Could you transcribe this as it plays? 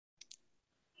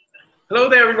Hello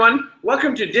there, everyone.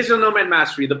 Welcome to Digital Nomad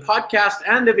Mastery, the podcast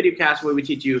and the videocast where we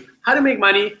teach you how to make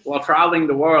money while traveling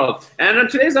the world. And on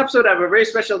today's episode, I have a very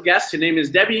special guest. Her name is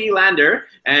Debbie Lander,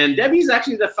 and Debbie is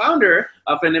actually the founder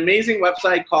of an amazing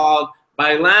website called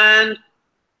By Land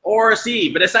or Sea,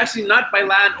 but it's actually not by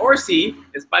land or sea,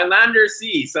 it's by Lander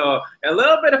Sea. So a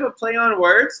little bit of a play on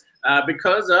words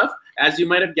because of, as you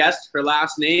might have guessed, her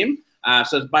last name.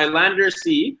 So it's by Lander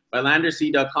Sea,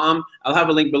 bylandersea.com. I'll have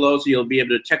a link below so you'll be able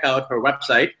to check out her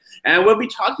website. And we'll be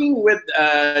talking with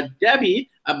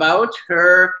Debbie about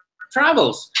her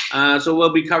travels. So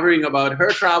we'll be covering about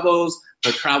her travels,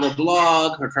 her travel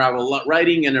blog, her travel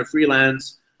writing, and her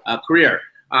freelance career.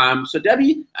 So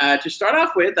Debbie, to start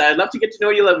off with, I'd love to get to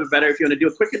know you a little bit better. If you want to do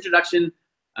a quick introduction,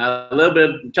 a little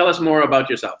bit, tell us more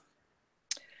about yourself.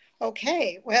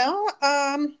 Okay, well,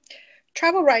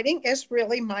 travel writing is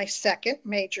really my second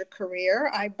major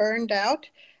career. I burned out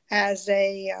as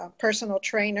a personal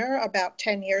trainer about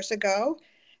 10 years ago,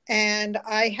 and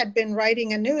I had been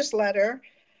writing a newsletter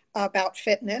about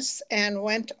fitness and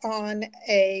went on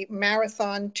a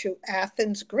marathon to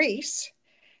Athens, Greece,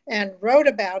 and wrote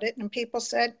about it. And people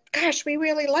said, gosh, we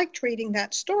really liked reading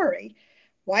that story.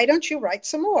 Why don't you write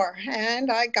some more? And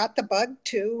I got the bug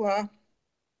to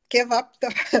give up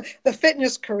the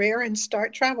fitness career and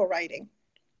start travel writing.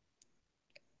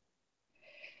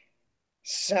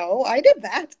 So I did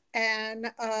that and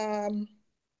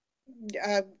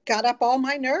got up all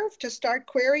my nerve to start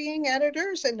querying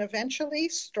editors, and eventually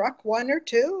struck one or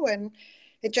two, and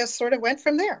it just sort of went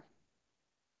from there.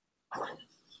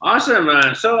 Awesome.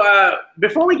 So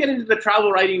before we get into the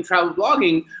travel writing, travel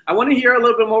blogging, I want to hear a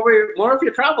little bit more of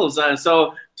your travels.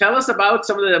 So tell us about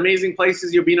some of the amazing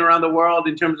places you've been around the world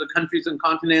in terms of countries and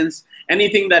continents.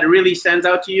 Anything that really stands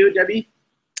out to you, Debbie?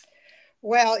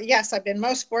 Well, yes, I've been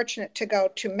most fortunate to go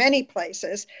to many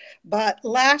places, but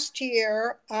last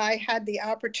year I had the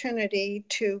opportunity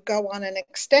to go on an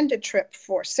extended trip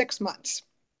for 6 months.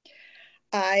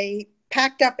 I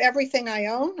packed up everything I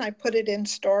own. I put it in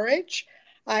storage.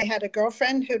 I had a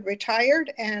girlfriend who'd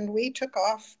retired, and we took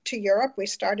off to Europe. We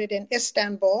started in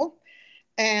Istanbul,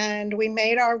 and we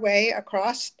made our way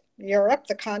across Europe,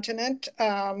 the continent,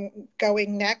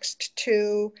 going next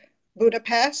to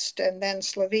Budapest, and then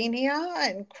Slovenia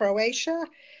and Croatia,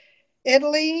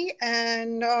 Italy,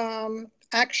 and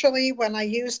actually when I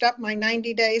used up my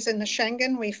 90 days in the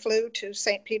Schengen, we flew to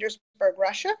St. Petersburg,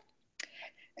 Russia,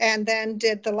 and then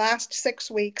did the last 6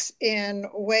 weeks in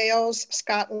Wales,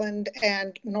 Scotland,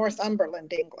 and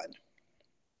Northumberland, England.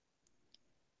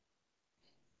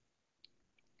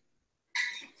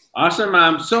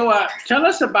 Awesome. So tell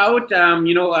us about,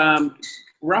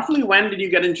 roughly when did you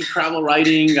get into travel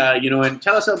writing, and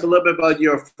tell us a little bit about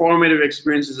your formative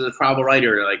experiences as a travel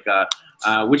writer, like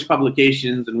which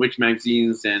publications and which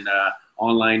magazines and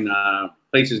online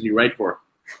places you write for.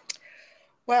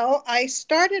 Well, I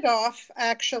started off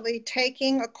actually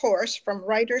taking a course from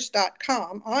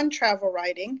writers.com on travel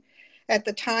writing. At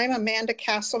the time, Amanda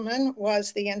Castleman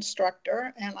was the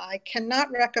instructor, and I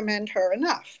cannot recommend her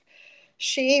enough.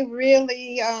 She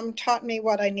really taught me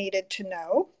what I needed to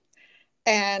know.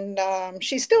 And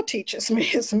she still teaches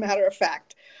me, as a matter of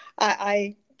fact.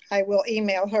 I will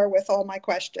email her with all my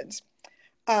questions.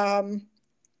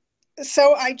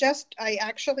 So I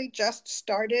actually just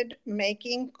started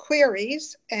making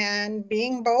queries and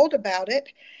being bold about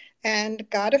it, and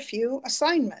got a few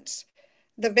assignments.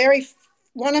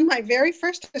 One of my very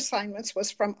first assignments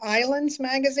was from Islands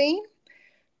magazine,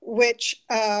 which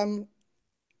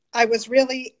I was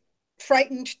really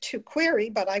frightened to query,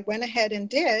 but I went ahead and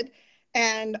did.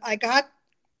 And I got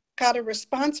a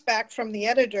response back from the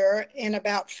editor in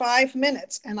about 5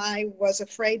 minutes, and I was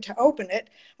afraid to open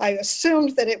it. I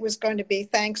assumed that it was going to be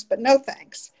thanks, but no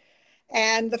thanks.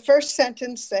 And the first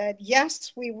sentence said,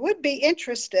 yes, we would be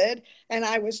interested. And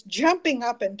I was jumping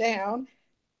up and down.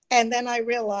 And then I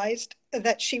realized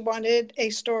that she wanted a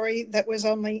story that was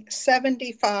only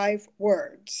 75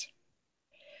 words.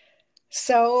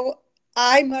 So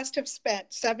I must have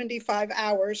spent 75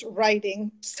 hours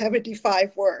writing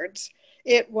 75 words.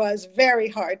 It was very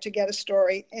hard to get a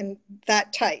story in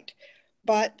that tight,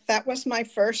 but that was my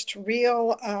first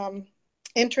real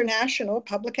international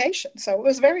publication. So it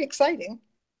was very exciting.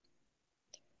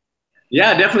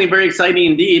 Yeah, definitely very exciting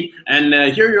indeed. And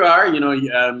here you are,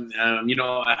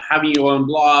 having your own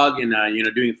blog and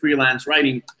doing freelance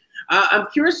writing. I'm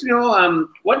curious to know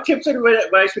what tips or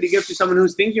advice would you give to someone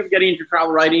who's thinking of getting into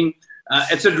travel writing?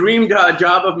 It's a dream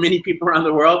job of many people around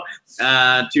the world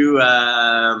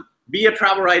to be a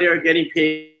travel writer, getting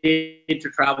paid to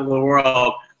travel the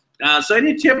world. So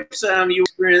any tips you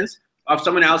experience of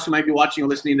someone else who might be watching or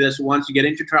listening to this who wants to get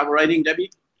into travel writing, Debbie?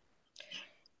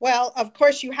 Well, of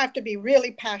course, you have to be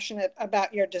really passionate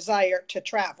about your desire to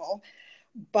travel.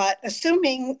 But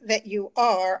assuming that you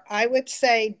are, I would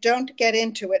say don't get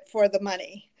into it for the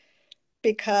money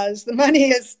because the money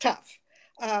is tough.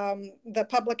 The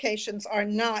publications are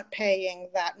not paying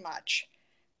that much.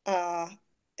 Uh,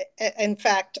 in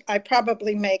fact, I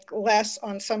probably make less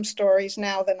on some stories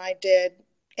now than I did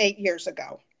 8 years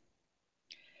ago.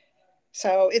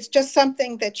 So it's just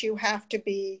something that you have to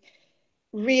be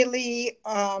really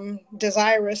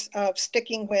desirous of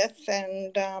sticking with,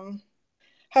 and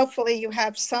hopefully you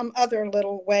have some other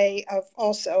little way of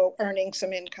also earning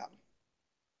some income.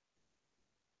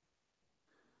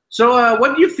 So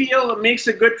what do you feel makes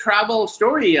a good travel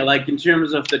story, like in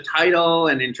terms of the title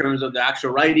and in terms of the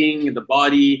actual writing, the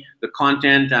body, the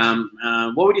content?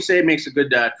 What would you say makes a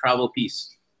good travel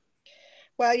piece?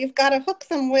 Well, you've got to hook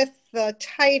them with the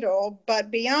title, but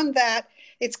beyond that,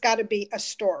 it's got to be a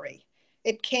story.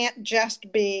 It can't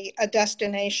just be a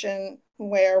destination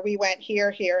where we went here,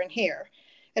 here, and here.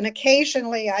 And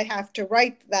occasionally I have to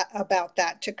write about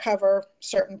that to cover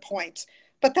certain points,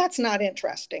 but that's not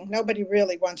interesting. Nobody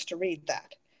really wants to read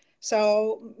that.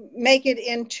 So make it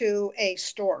into a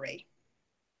story.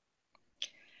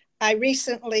 I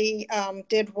recently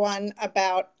did one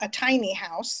about a tiny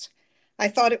house. I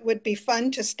thought it would be fun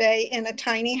to stay in a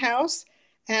tiny house.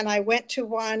 And I went to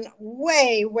one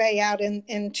way, way out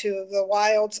into the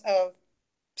wilds of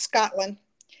Scotland.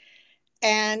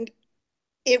 And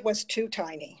it was too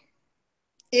tiny.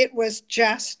 It was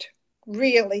just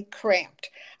really cramped.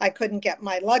 I couldn't get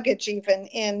my luggage even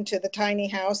into the tiny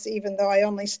house, even though I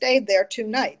only stayed there 2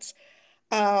 nights.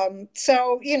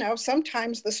 So, you know,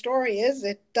 sometimes the story is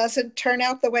it doesn't turn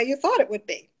out the way you thought it would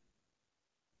be.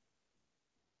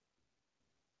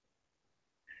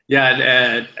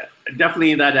 Yeah,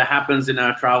 definitely that happens in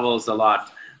our travels a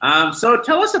lot. So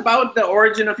tell us about the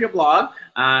origin of your blog.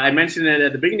 I mentioned it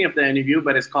at the beginning of the interview,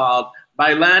 but it's called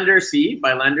By Lander C.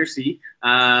 By Lander C.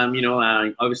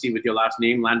 Obviously with your last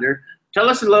name, Lander. Tell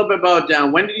us a little bit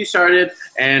about when did you start it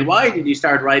and why did you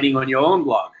start writing on your own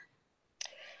blog?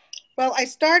 Well, I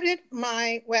started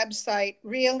my website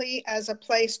really as a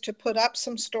place to put up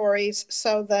some stories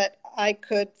so that I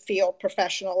could feel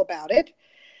professional about it.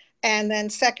 And then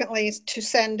secondly, to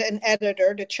send an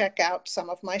editor to check out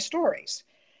some of my stories.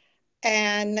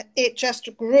 And it just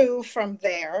grew from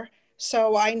there.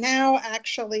 So I now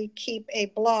actually keep a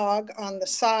blog on the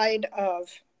side of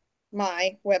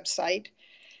my website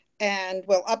and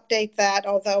will update that,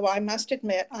 although I must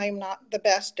admit I'm not the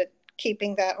best at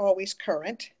keeping that always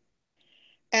current.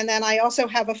 And then I also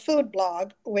have a food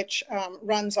blog, which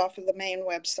runs off of the main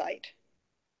website.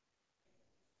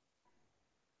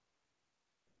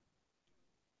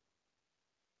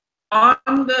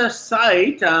 On the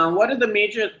site, what are the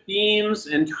major themes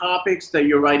and topics that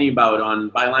you're writing about on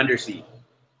By Lander C?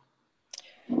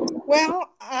 Well,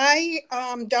 I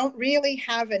don't really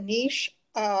have a niche.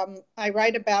 I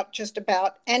write about just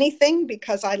about anything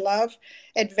because I love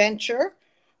adventure.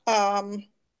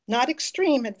 Not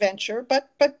extreme adventure,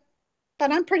 but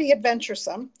I'm pretty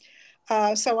adventuresome.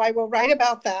 So I will write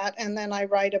about that, and then I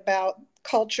write about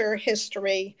culture,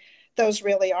 history. Those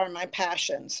really are my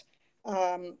passions.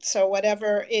 So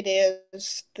whatever it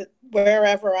is,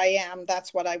 wherever I am,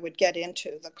 that's what I would get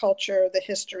into: the culture, the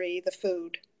history, the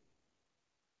food.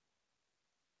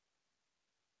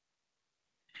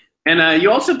 And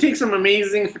you also take some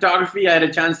amazing photography. I had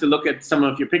a chance to look at some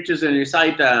of your pictures on your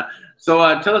site.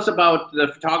 So tell us about the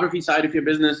photography side of your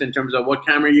business in terms of what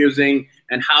camera you're using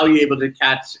and how you're able to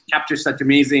capture such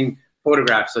amazing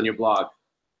photographs on your blog.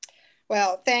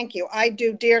 Well, thank you. I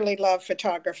do dearly love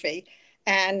photography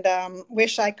and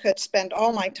wish I could spend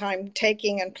all my time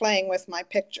taking and playing with my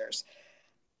pictures.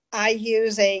 I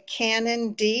use a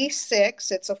Canon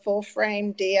D6. It's a full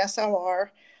frame DSLR.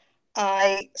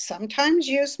 I sometimes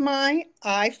use my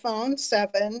iPhone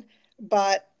 7,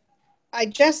 but I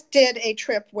just did a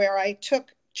trip where I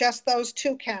took just those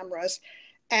two cameras.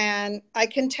 And I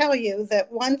can tell you that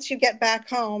once you get back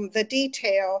home, the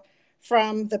detail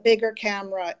from the bigger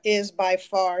camera is by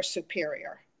far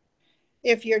superior.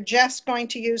 If you're just going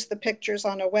to use the pictures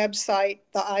on a website,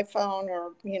 the iPhone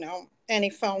or, any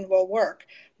phone will work.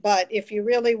 But if you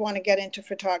really want to get into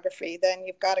photography, then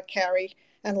you've got to carry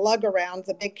and lug around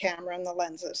the big camera and the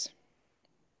lenses.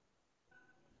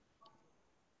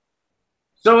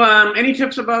 So any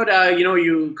tips about,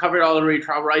 you covered already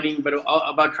travel writing, but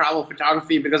about travel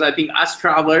photography, because I think us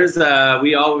travelers,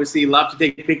 we obviously love to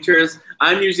take pictures.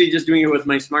 I'm usually just doing it with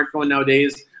my smartphone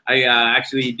nowadays. I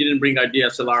actually didn't bring our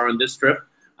DSLR on this trip.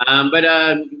 But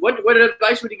what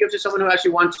advice would you give to someone who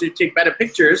actually wants to take better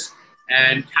pictures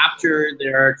and capture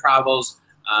their travels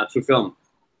through film?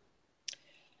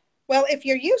 Well, if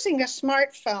you're using a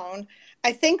smartphone,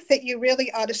 I think that you really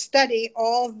ought to study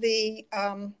all the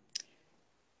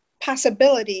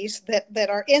possibilities that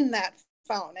are in that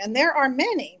phone. And there are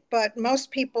many, but most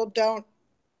people don't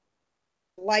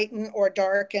lighten or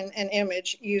darken an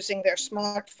image using their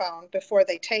smartphone before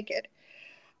they take it.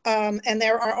 And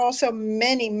there are also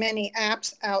many, many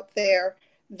apps out there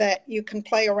that you can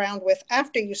play around with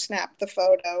after you snap the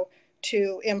photo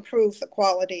to improve the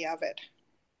quality of it.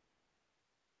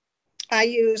 I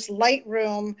use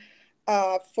Lightroom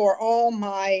for all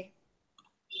my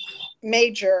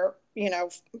major,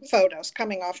 photos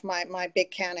coming off my big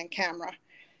Canon camera.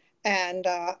 And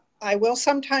I will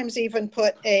sometimes even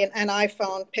put an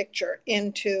iPhone picture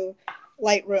into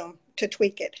Lightroom to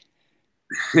tweak it.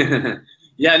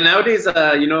 Yeah, nowadays,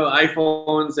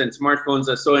 iPhones and smartphones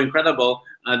are so incredible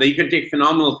that you can take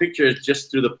phenomenal pictures just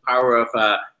through the power of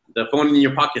the phone in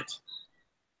your pocket.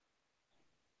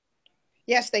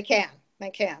 Yes, they can. They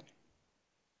can.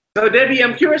 So Debbie,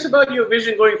 I'm curious about your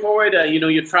vision going forward.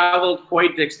 You traveled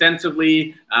quite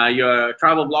extensively. You're a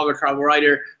travel blogger, travel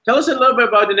writer. Tell us a little bit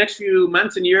about the next few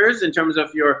months and years in terms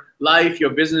of your life, your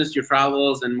business, your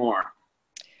travels, and more.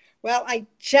 Well, I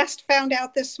just found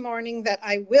out this morning that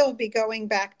I will be going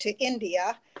back to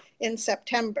India in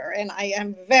September, and I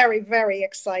am very, very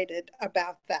excited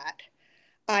about that.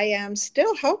 I am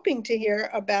still hoping to hear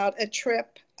about a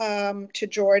trip to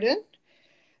Jordan,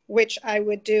 which I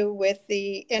would do with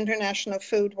the International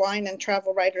Food, Wine, and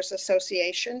Travel Writers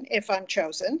Association if I'm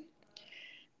chosen.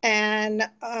 And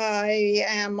I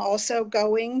am also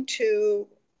going to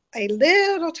a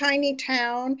little tiny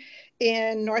town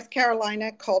in North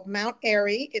Carolina called Mount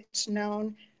Airy. It's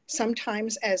known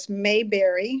sometimes as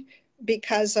Mayberry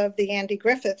because of the Andy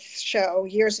Griffith show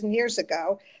years and years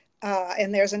ago.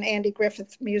 And there's an Andy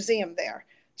Griffith museum there.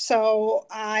 So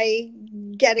I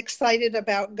get excited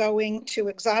about going to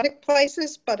exotic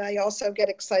places, but I also get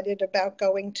excited about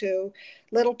going to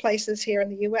little places here in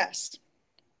the US.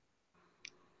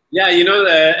 Yeah,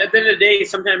 at the end of the day,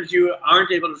 sometimes you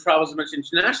aren't able to travel so much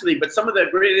internationally, but some of the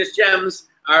greatest gems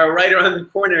are right around the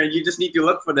corner, and you just need to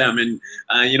look for them and,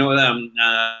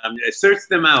 search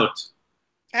them out.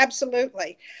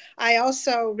 Absolutely. I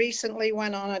also recently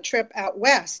went on a trip out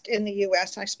west in the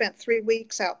US. I spent 3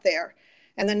 weeks out there,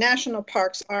 and the national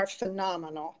parks are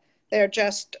phenomenal. They're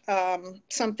just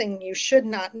something you should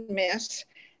not miss.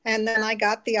 And then I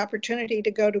got the opportunity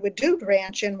to go to a dude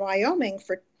ranch in Wyoming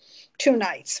for 2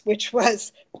 nights, which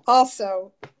was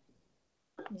also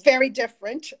very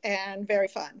different and very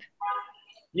fun.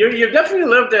 You've definitely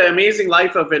lived an amazing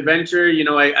life of adventure.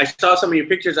 I saw some of your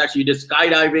pictures. Actually, you did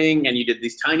skydiving, and you did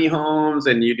these tiny homes,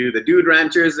 and you do the dude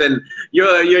ranchers, and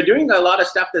you're doing a lot of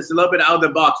stuff that's a little bit out of the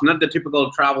box, not the typical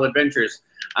travel adventures.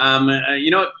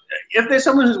 If there's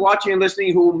someone who's watching and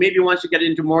listening who maybe wants to get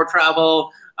into more travel,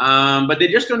 but they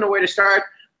just don't know where to start,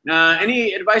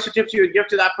 any advice or tips you would give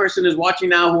to that person who's watching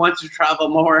now who wants to travel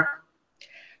more?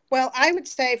 Well, I would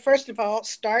say, first of all,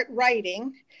 start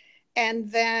writing,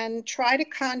 and then try to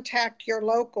contact your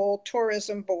local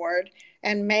tourism board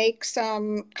and make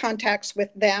some contacts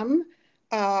with them.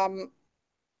 Ask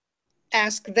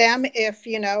them if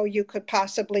you could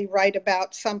possibly write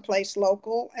about someplace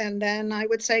local, and then I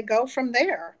would say go from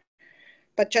there.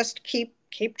 But just keep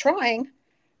trying.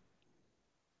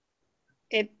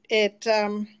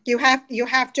 You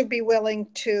have to be willing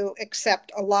to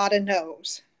accept a lot of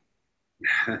no's.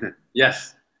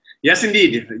 Yes,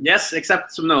 indeed. Yes,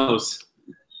 accept some no's.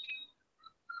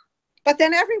 But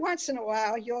then every once in a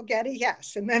while, you'll get a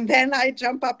yes. And then I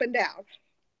jump up and down.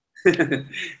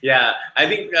 Yeah, I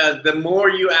think the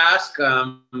more you ask,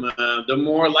 the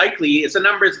more likely it's a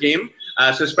numbers game.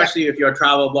 So especially if you're a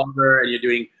travel blogger and you're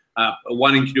doing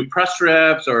wanting to do press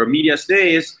trips or media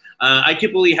stays, I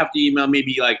typically have to email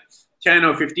maybe like 10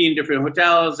 or 15 different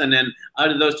hotels, and then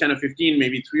out of those 10 or 15,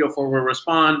 maybe 3 or 4 will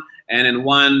respond, and then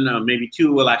 1, maybe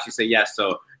 2 will actually say yes.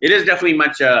 So it is definitely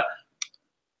much, a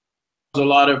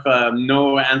lot of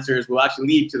no answers will actually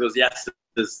lead to those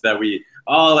yeses that we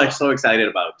all are so excited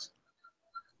about.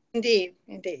 Indeed,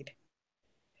 indeed.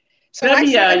 So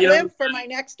Debbie, I live for my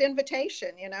next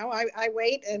invitation. I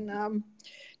wait and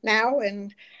now,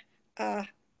 and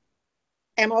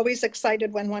I'm always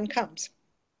excited when one comes.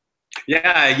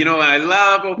 Yeah, I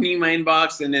love opening my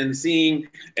inbox and then seeing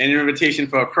an invitation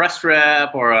for a press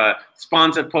trip or a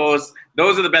sponsored post.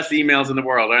 Those are the best emails in the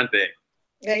world, aren't they?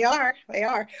 They are. They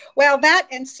are. Well, that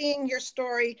and seeing your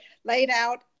story laid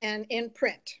out and in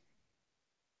print.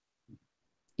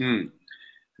 Yeah,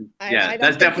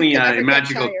 that's definitely a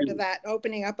magical. Tired of that,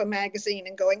 opening up a magazine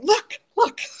and going, look.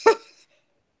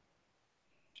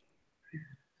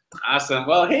 Awesome.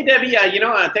 Well, hey, Debbie,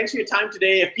 thanks for your time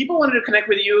today. If people wanted to connect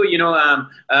with you,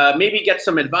 maybe get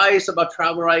some advice about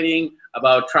travel writing,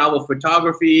 about travel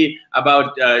photography,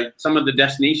 about some of the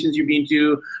destinations you've been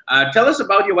to, tell us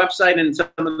about your website and some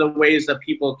of the ways that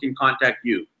people can contact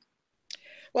you.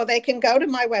 Well, they can go to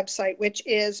my website, which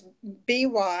is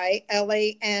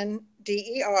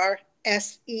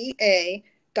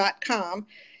bylandersea.com.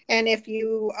 And if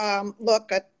you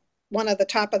look at one of the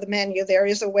top of the menu, there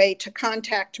is a way to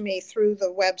contact me through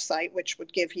the website, which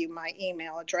would give you my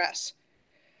email address.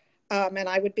 And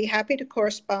I would be happy to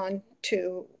correspond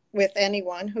with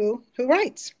anyone who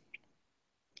writes.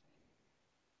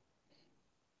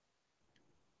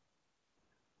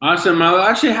 Awesome. I'll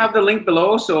actually have the link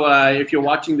below. So if you're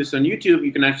watching this on YouTube,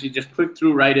 you can actually just click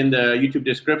through right in the YouTube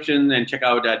description and check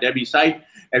out Debbie's site.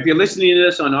 If you're listening to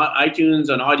this on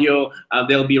iTunes, on audio,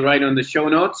 they'll be right on the show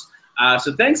notes.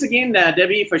 So thanks again,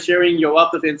 Debbie, for sharing your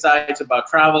wealth of insights about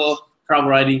travel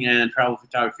writing, and travel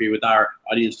photography with our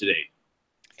audience today.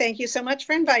 Thank you so much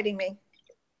for inviting me.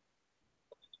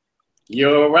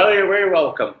 You're very, very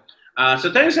welcome.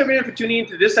 So thanks everyone for tuning in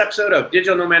to this episode of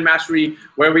Digital Nomad Mastery,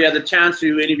 where we had the chance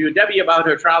to interview Debbie about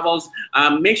her travels.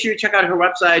 Make sure you check out her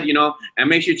website, and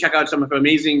make sure you check out some of her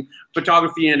amazing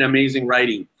photography and amazing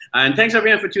writing. And thanks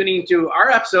everyone for tuning into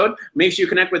our episode. Make sure you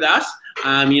connect with us.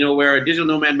 We're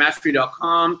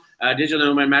digitalnomadmastery.com, Digital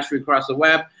Nomad Mastery across the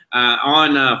web.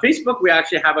 On Facebook, we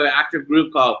actually have an active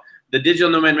group called the Digital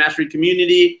Nomad Mastery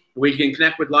Community, where you can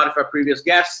connect with a lot of our previous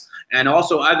guests, and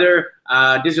also other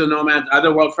digital nomads,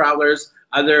 other world travelers,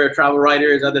 other travel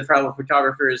writers, other travel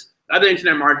photographers, other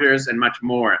internet marketers, and much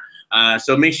more.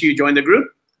 So make sure you join the group,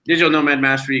 Digital Nomad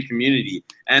Mastery Community.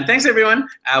 And thanks, everyone.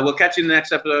 We'll catch you in the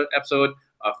next episode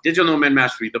of Digital Nomad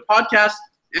Mastery, the podcast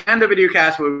and the video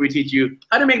cast where we teach you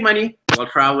how to make money while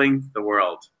traveling the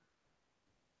world.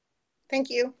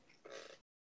 Thank you.